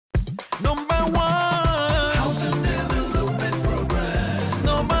Number one, housing development program. It's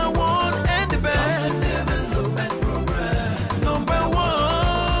number one and the best. Housing development program. Number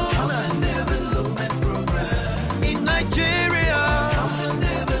one, housing development program. In Nigeria, housing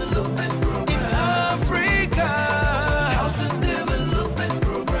development program. In Africa, housing development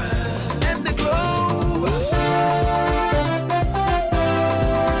program. And the globe.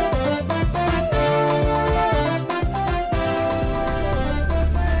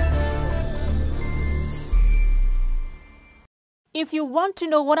 If you want to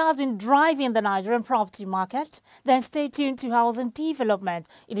know what has been driving the Nigerian property market, then stay tuned to Housing Development.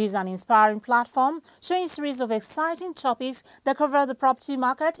 It is an inspiring platform showing a series of exciting topics that cover the property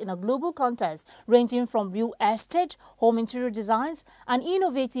market in a global context, ranging from real estate, home interior designs, and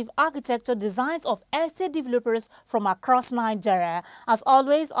innovative architecture designs of estate developers from across Nigeria. As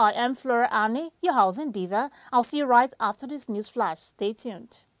always, I am Flora, your housing diva. I'll see you right after this news flash. Stay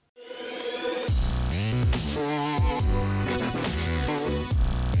tuned.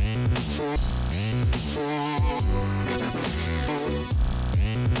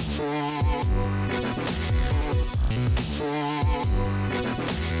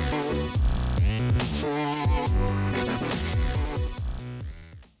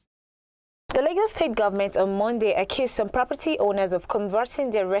 The Lagos State government on Monday accused some property owners of converting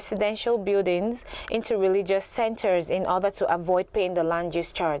their residential buildings into religious centers in order to avoid paying the land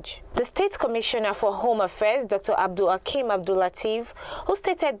use charge. The State Commissioner for Home Affairs, Dr. Abdul Hakim Abdul Latif, who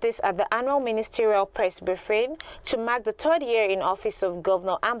stated this at the annual ministerial press briefing to mark the third year in office of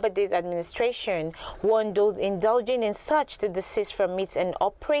Governor Ambade's administration, warned those indulging in such to desist from it and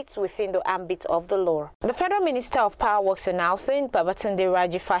operate within the ambit of the law. The Federal Minister of Power Works and Housing, Babatunde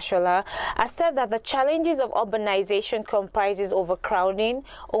Raji Fashola, has said that the challenges of urbanization comprises overcrowding,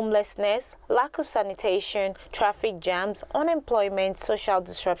 homelessness, lack of sanitation, traffic jams, unemployment, social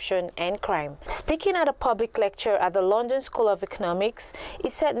disruption, and crime. Speaking at a public lecture at the London School of Economics, he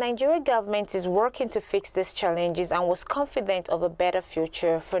said Nigerian government is working to fix these challenges and was confident of a better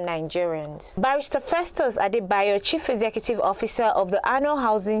future for Nigerians. Barrister Festus Adebayo, Chief Executive Officer of the annual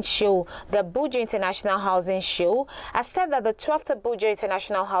housing show, the Abuja International Housing Show, has said that the 12th Abuja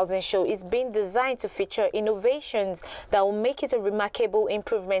International Housing Show is being designed to feature innovations that will make it a remarkable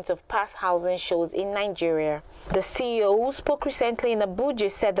improvement of past housing shows in Nigeria. The CEO, who spoke recently in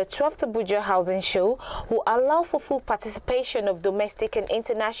Abuja, said the 12th Abuja Housing Show will allow for full participation of domestic and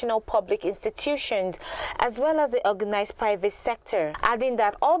international public institutions as well as the organized private sector, adding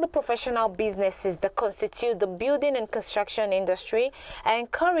that all the professional businesses that constitute the building and construction industry are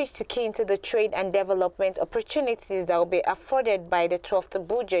encouraged to key into the trade and development opportunities that will be afforded by the 12th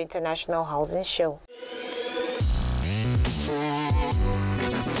Abuja International Housing Show.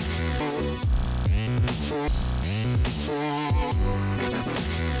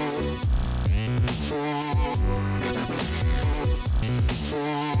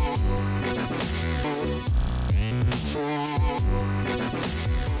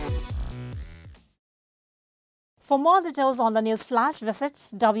 For more details on the news flash, visit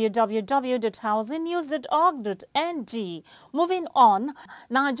www.housingnews.org.ng. Moving on,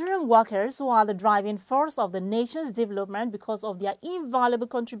 Nigerian workers, who are the driving force of the nation's development because of their invaluable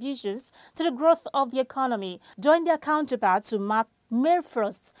contributions to the growth of the economy, join their counterparts to mark May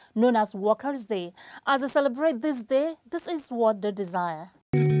 1st, known as Workers' Day. As they celebrate this day, this is what they desire.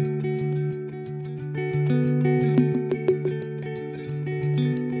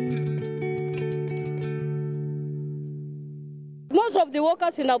 Most of the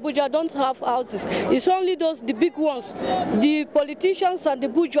workers in Abuja don't have houses. It's only the big ones. The politicians and the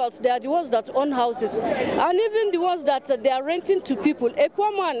bourgeois, they are the ones that own houses. And even the ones that they are renting to people. A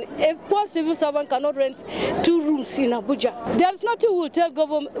poor man, a poor civil servant cannot rent 2 rooms in Abuja. There's nothing we'll tell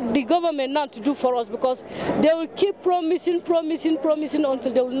the government now to do for us, because they will keep promising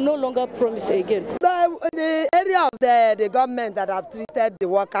until they will no longer promise again. The area of the government that have treated the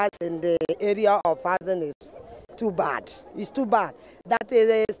workers in the area of housing is too bad. It's too bad that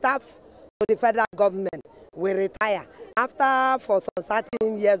the staff of the federal government will retire after for some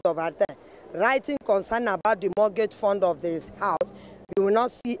certain years of our time, writing concern about the mortgage fund of this house. You will not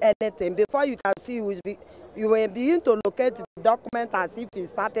see anything. Before you can see, you will begin to locate the document as if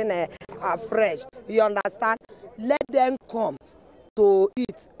it's starting afresh. You understand? Let them come to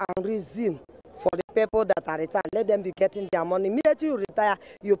it and resume. For the people that are retired, let them be getting their money. Immediately you retire,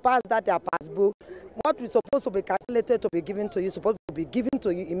 you pass that your passbook. What is supposed to be calculated to be given to you is supposed to be given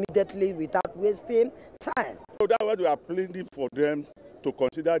to you immediately without wasting time. So that's why we are pleading for them to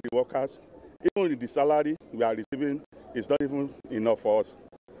consider the workers. Even the salary we are receiving is not even enough for us.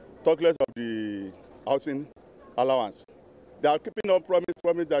 Talk less of the housing allowance. They are keeping on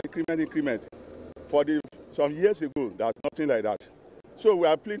promise that increment. For some years ago, there's nothing like that. So we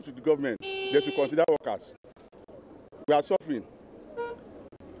are appealing to the government. They should consider workers. We are suffering.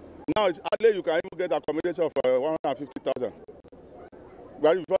 Now it's hardly you can even get accommodation of 150,000.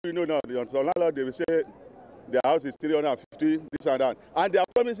 Well, before you know now, some landlord they will say their house is 350, this and that, and they are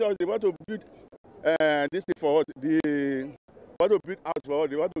promising us they want to build this thing for us. They want to build house for us.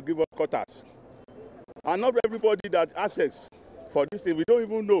 They want to give us quarters. And not everybody that access for this thing, we don't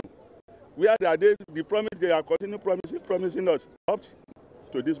even know where they are. The promise they are continuing promising us. Up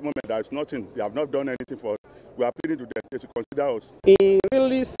to this moment, there is nothing. They have not done anything for us. We are appealing to them. They should consider us. In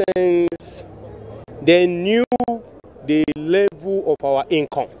really sense, they knew the level of our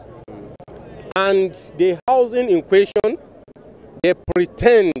income. And the housing in question, they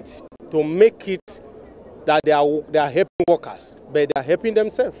pretend to make it that they are helping workers, but they are helping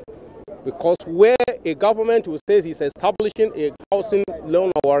themselves. Because where a government who says it's establishing a housing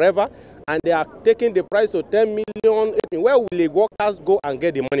loan or whatever, and they are taking the price to 10 million, where will the workers go and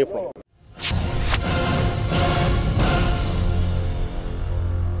get the money from?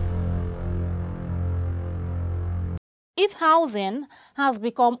 If housing has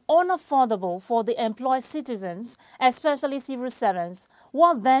become unaffordable for the employed citizens, especially civil servants,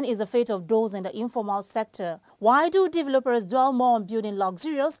 what then is the fate of those in the informal sector? Why do developers dwell more on building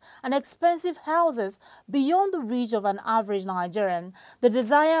luxurious and expensive houses beyond the reach of an average Nigerian? The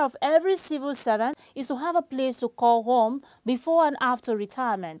desire of every civil servant is to have a place to call home before and after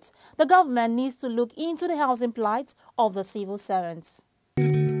retirement. The government needs to look into the housing plight of the civil servants.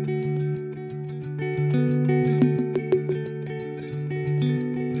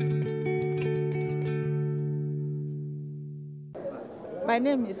 My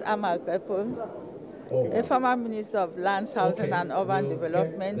name is Amal Pepple, a former Minister of Lands, Housing and Urban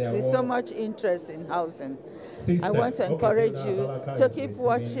Development with so much interest in housing. I want to encourage you to keep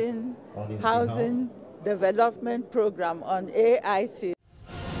watching Housing Development Program on AIT.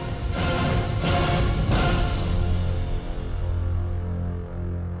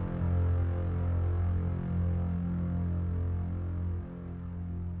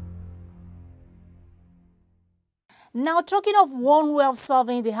 Now, talking of one way of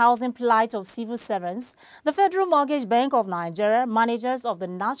solving the housing plight of civil servants, the Federal Mortgage Bank of Nigeria, managers of the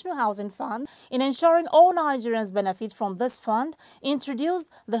National Housing Fund, in ensuring all Nigerians benefit from this fund, introduced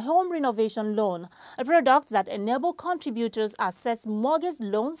the Home Renovation Loan, a product that enables contributors to access mortgage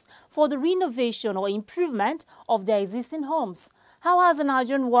loans for the renovation or improvement of their existing homes. How has a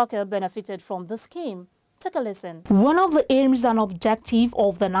Nigerian worker benefited from this scheme? Take a listen. One of the aims and objectives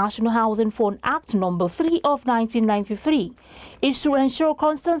of the National Housing Fund Act No. 3 of 1993 is to ensure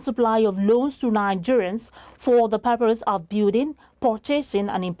constant supply of loans to Nigerians for the purpose of building, purchasing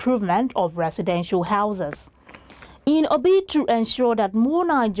and improvement of residential houses. In a bid to ensure that more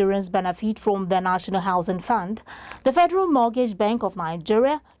Nigerians benefit from the National Housing Fund, the Federal Mortgage Bank of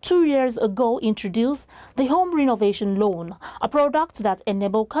Nigeria 2 years ago introduced the Home Renovation Loan, a product that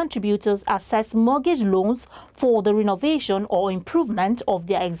enables contributors to access mortgage loans for the renovation or improvement of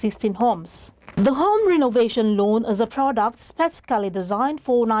their existing homes. The Home Renovation Loan is a product specifically designed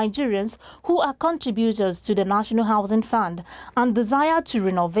for Nigerians who are contributors to the National Housing Fund and desire to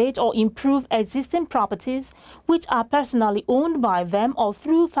renovate or improve existing properties which are personally owned by them or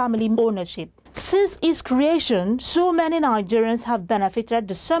through family ownership. Since its creation, so many Nigerians have benefited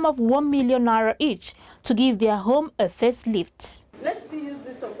the sum of 1 million naira each to give their home a facelift. Let me use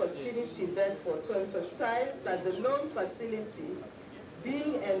this opportunity, therefore, to emphasize that the loan facility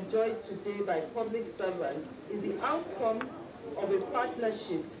being enjoyed today by public servants is the outcome of a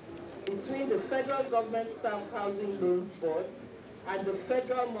partnership between the Federal Government Staff Housing Loans Board and the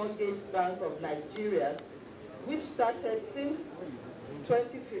Federal Mortgage Bank of Nigeria, which started since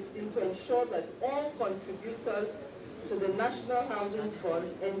 2015 to ensure that all contributors to the National Housing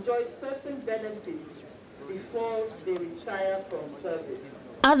Fund enjoy certain benefits before they retire from service.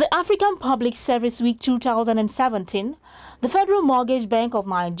 At the African Public Service Week 2017, the Federal Mortgage Bank of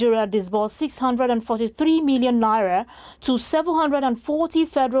Nigeria disbursed 643 million naira to 740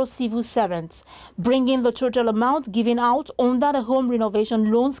 federal civil servants, bringing the total amount given out under the Home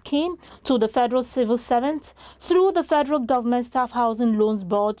Renovation Loan Scheme to the federal civil servants through the Federal Government Staff Housing Loans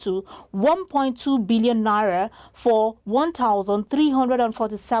Board to 1.2 billion naira for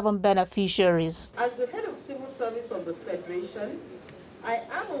 1,347 beneficiaries. As the head of civil service of the Federation, I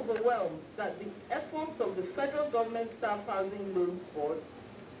am overwhelmed that the efforts of the Federal Government Staff Housing Loans Board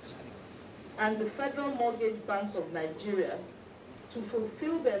and the Federal Mortgage Bank of Nigeria to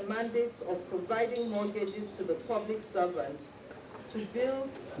fulfill their mandates of providing mortgages to the public servants to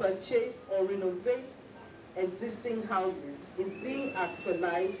build, purchase, or renovate existing houses is being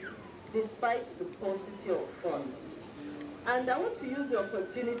actualized despite the paucity of funds. And I want to use the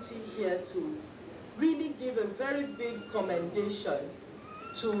opportunity here to really give a very big commendation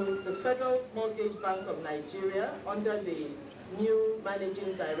to the Federal Mortgage Bank of Nigeria under the new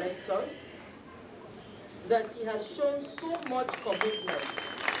managing director, that he has shown so much commitment.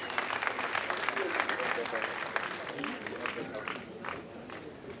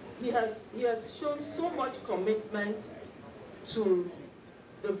 He has shown so much commitment to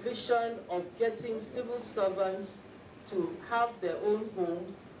the vision of getting civil servants to have their own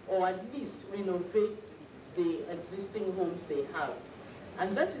homes, or at least renovate the existing homes they have.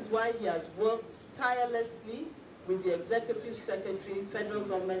 And that is why he has worked tirelessly with the Executive Secretary, Federal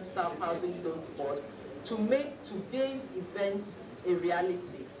Government Staff Housing Loans Board, to make today's event a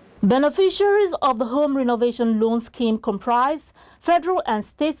reality. Beneficiaries of the Home Renovation Loan Scheme comprise federal and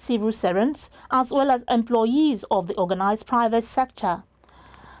state civil servants, as well as employees of the organized private sector.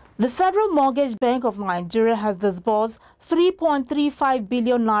 The Federal Mortgage Bank of Nigeria has disbursed 3.35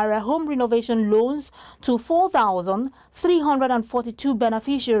 billion naira home renovation loans to 4,342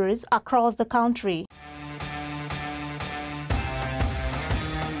 beneficiaries across the country.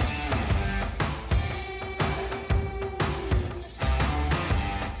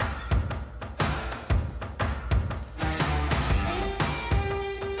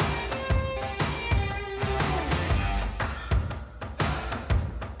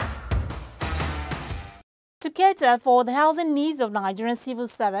 To cater for the housing needs of Nigerian civil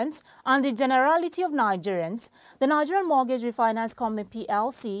servants and the generality of Nigerians, the Nigerian Mortgage Refinance Company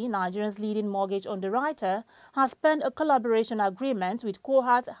PLC, Nigeria's leading mortgage underwriter, has penned a collaboration agreement with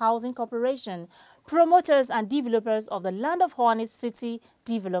Cohort Housing Corporation, promoters and developers of the Land of Honey City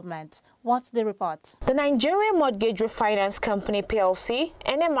development. What's the report? The Nigerian Mortgage Refinance Company PLC,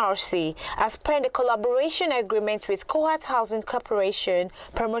 NMRC, has penned a collaboration agreement with Cohort Housing Corporation,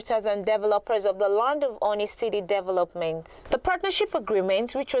 promoters and developers of the Land of Honey City development. The partnership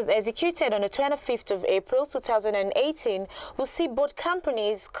agreement, which was executed on the 25th of April 2018, will see both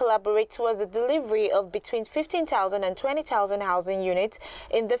companies collaborate towards the delivery of between 15,000 and 20,000 housing units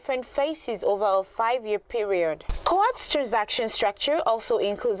in different phases over a 5-year period. Cohort's transaction structure also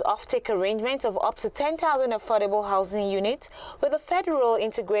includes offtake arrangements of up to 10,000 affordable housing units with the Federal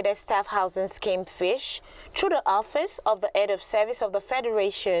Integrated Staff Housing Scheme FISH through the Office of the Head of Service of the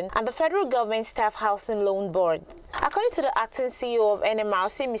Federation and the Federal Government Staff Housing Loan Board. According to the acting CEO of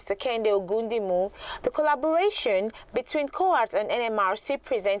NMRC, Mr. Kende Ogundimu, the collaboration between Cohort and NMRC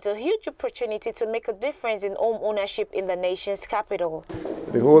presents a huge opportunity to make a difference in home ownership in the nation's capital.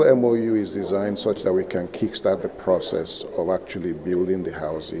 The whole MOU is designed such that we can kickstart the process of actually building the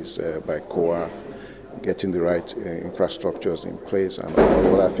houses by Cohort, getting the right infrastructures in place and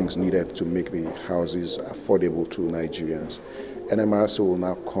all other things needed to make the houses affordable to Nigerians. NMRC will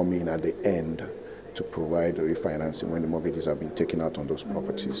now come in at the end to provide the refinancing when the mortgages have been taken out on those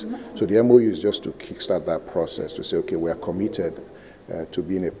properties. So the MOU is just to kickstart that process to say, okay, we are committed to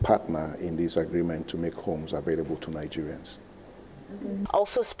being a partner in this agreement to make homes available to Nigerians.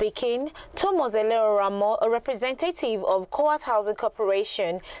 Also speaking, Thomas Ramo, a representative of Cohort Housing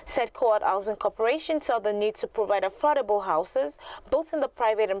Corporation, said Cohort Housing Corporation saw the need to provide affordable houses, both in the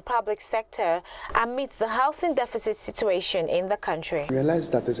private and public sector, amidst the housing deficit situation in the country. We realize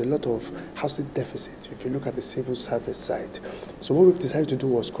that there's a lot of housing deficit if you look at the civil service side. So what we've decided to do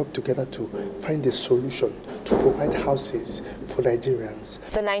was come together to find a solution to provide houses for Nigerians.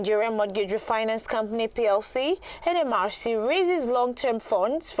 The Nigerian Mortgage Refinance Company PLC, NMRC, raises long-term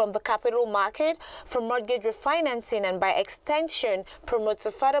funds from the capital market for mortgage refinancing and by extension promotes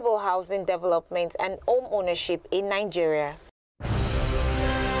affordable housing development and home ownership in Nigeria.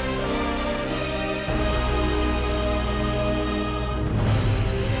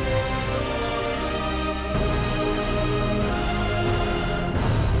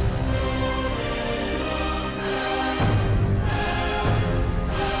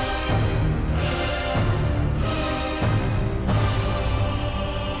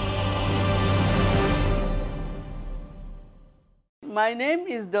 My name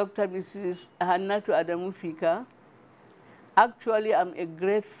is Dr. Mrs. Hannatu Adamu Fika. Actually, I'm a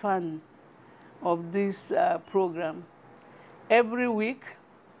great fan of this program. Every week,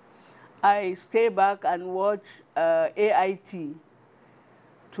 I stay back and watch AIT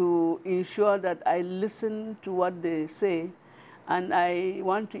to ensure that I listen to what they say, and I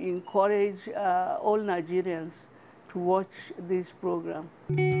want to encourage all Nigerians to watch this program.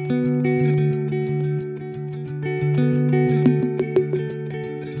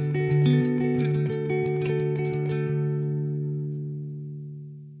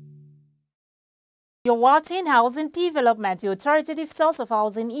 You're watching Housing Development, your authoritative source of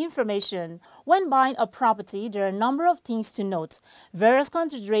housing information. When buying a property, there are a number of things to note. Various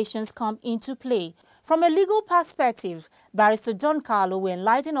considerations come into play. From a legal perspective, Barrister John Carlo will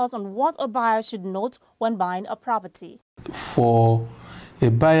enlighten us on what a buyer should note when buying a property. For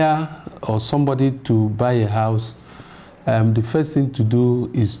a buyer or somebody to buy a house, the first thing to do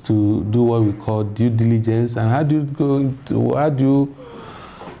is to do what we call due diligence. And how do you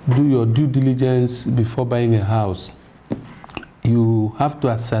do your due diligence before buying a house? You have to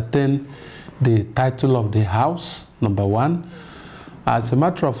ascertain the title of the house, number one. As a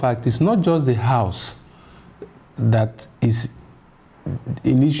matter of fact, it's not just the house that is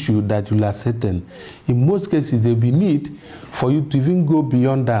an issue that you'll ascertain. In most cases, there will be need for you to even go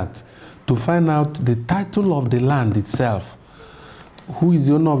beyond that to find out the title of the land itself. Who is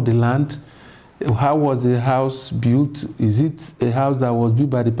the owner of the land? How was the house built? Is it a house that was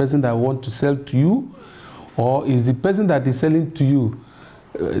built by the person that wants to sell to you? Or is the person that is selling to you,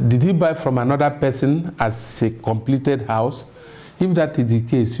 did he buy from another person as a completed house? If that is the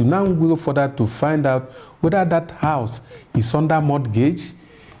case, you now go further to find out whether that house is under mortgage.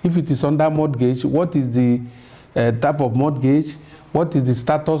 If it is under mortgage, what is the type of mortgage? What is the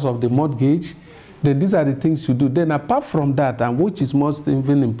status of the mortgage? Then these are the things you do. Then apart from that, and which is most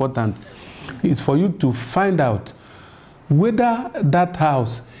even important, is for you to find out whether that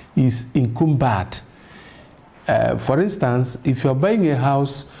house is encumbered. For instance, if you're buying a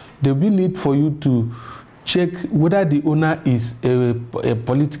house, there will be need for you to check whether the owner is a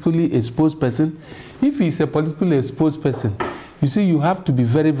politically exposed person. If he's a politically exposed person, you see, you have to be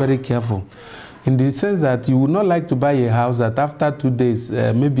very, very careful, in the sense that you would not like to buy a house that after 2 days,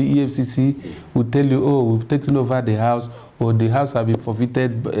 maybe EFCC will tell you, oh, we've taken over the house, or the house has been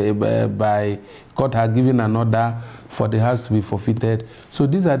forfeited by court has given an order for the house to be forfeited. So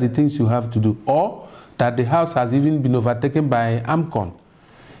these are the things you have to do. Or that the house has even been overtaken by AMCON.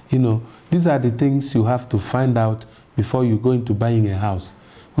 You know, these are the things you have to find out before you go into buying a house,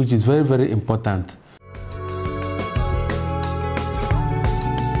 which is very, very important.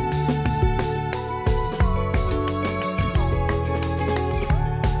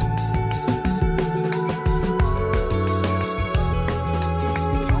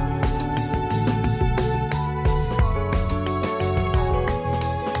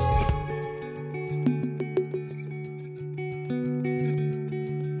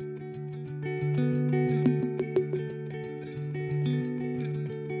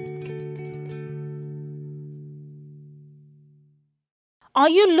 Are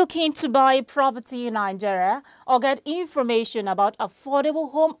you looking to buy a property in Nigeria or get information about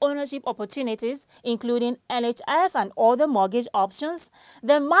affordable home ownership opportunities, including NHF and other mortgage options?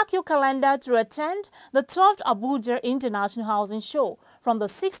 Then mark your calendar to attend the 12th Abuja International Housing Show from the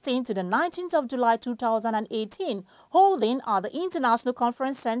 16th to the 19th of July 2018, holding at the International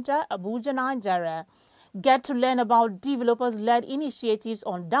Conference Center, Abuja, Nigeria. Get to learn about developers-led initiatives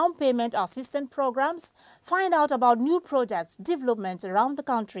on down payment assistance programs. Find out about new projects development around the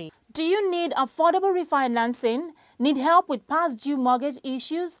country. Do you need affordable refinancing? Need help with past due mortgage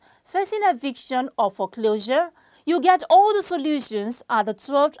issues? Facing eviction or foreclosure? You get all the solutions at the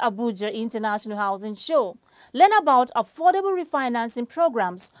 12th Abuja International Housing Show. Learn about affordable refinancing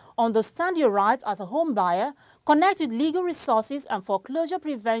programs, understand your rights as a home buyer, connect with legal resources and foreclosure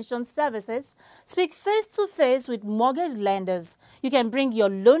prevention services, speak face-to-face with mortgage lenders. You can bring your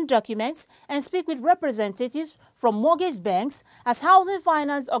loan documents and speak with representatives from mortgage banks as housing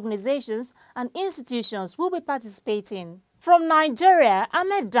finance organizations and institutions will be participating. From Nigeria,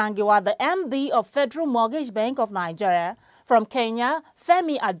 Ahmed Dangiwa, the MD of Federal Mortgage Bank of Nigeria. From Kenya,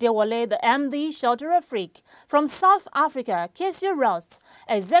 Femi Adewale, the MD, Shelter Afrique. From South Africa, Casey Rust,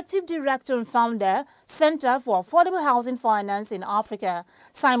 Executive Director and Founder, Center for Affordable Housing Finance in Africa.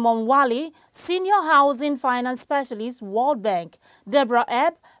 Simon Wali, Senior Housing Finance Specialist, World Bank. Deborah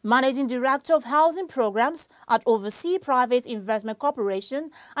Ebb, Managing Director of Housing Programs at Overseas Private Investment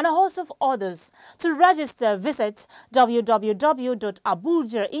Corporation, and a host of others. To register, visit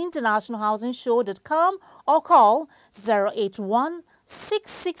www.abujainternationalhousingshow.com or call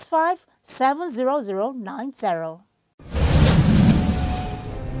 081-665-70090.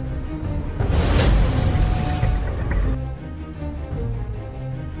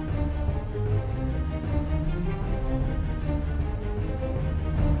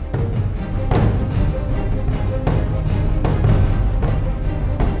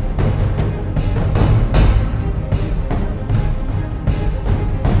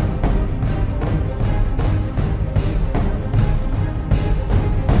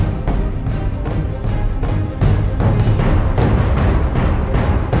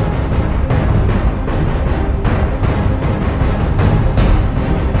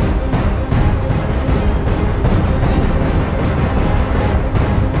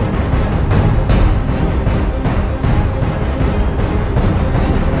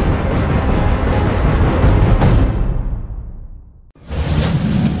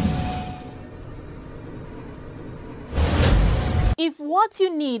 If what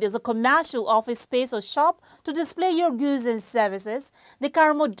you need is a commercial office space or shop to display your goods and services, the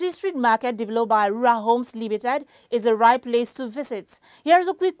Karamo District Market developed by Rural Homes Limited is the right place to visit. Here's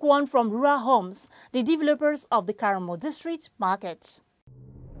a quick one from Rural Homes, the developers of the Karamo District Market.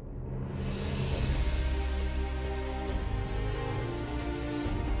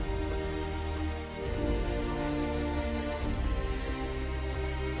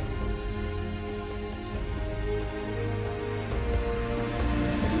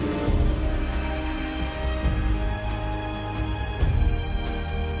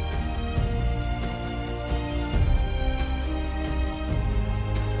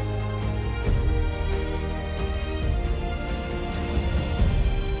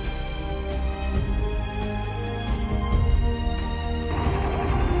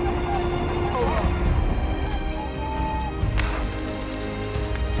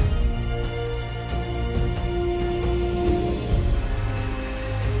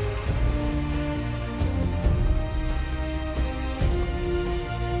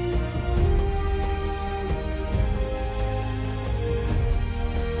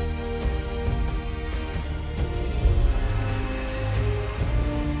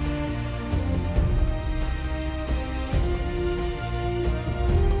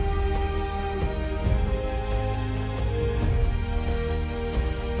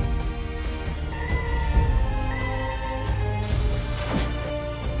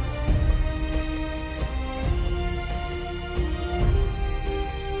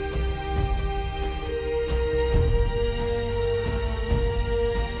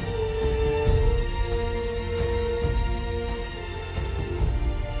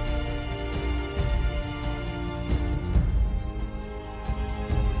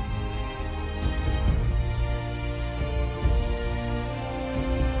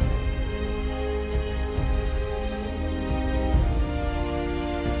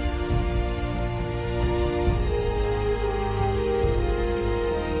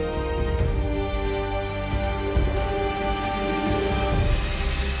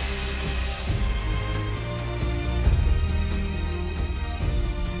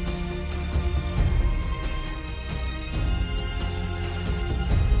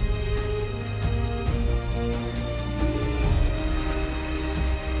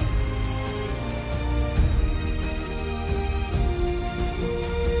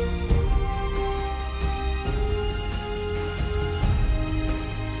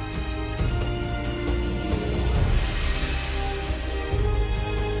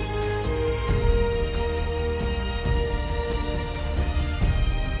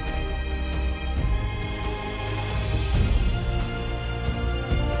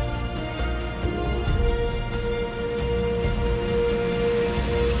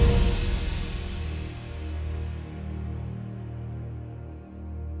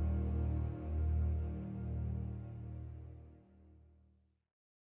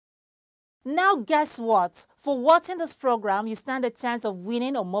 Now guess what? For watching this program, you stand a chance of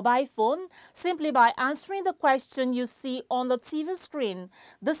winning a mobile phone simply by answering the question you see on the TV screen.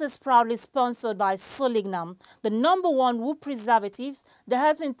 This is proudly sponsored by Solignum, the #1 wood preservatives that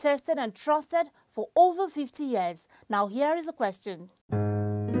has been tested and trusted for over 50 years. Now here is a question.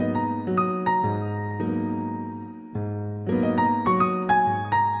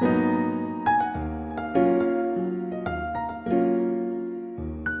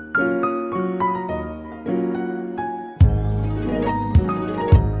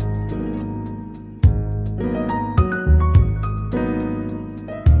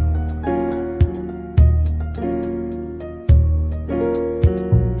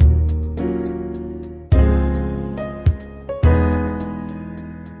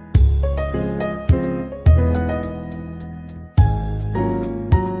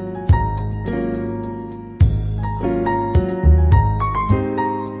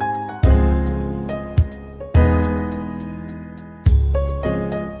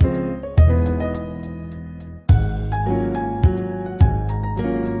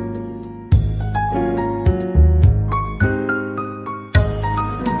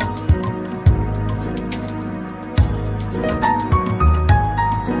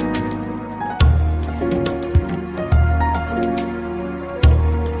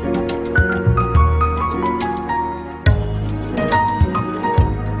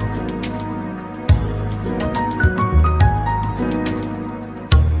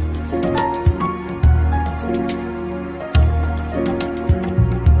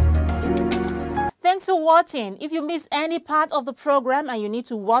 watching. If you miss any part of the program and you need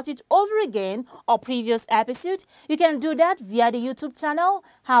to watch it over again or previous episode, you can do that via the YouTube channel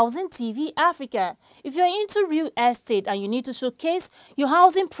Housing TV Africa. If you're into real estate and you need to showcase your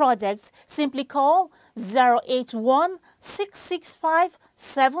housing projects, simply call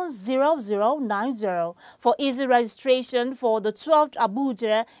 081-665-70090 for easy registration for the 12th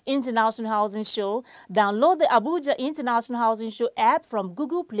Abuja International Housing Show. Download the Abuja International Housing Show app from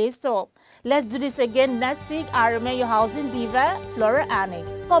Google Play Store. Let's do this again next week. I remain your housing diva, Flora.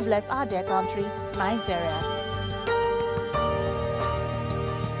 God bless our dear country, Nigeria.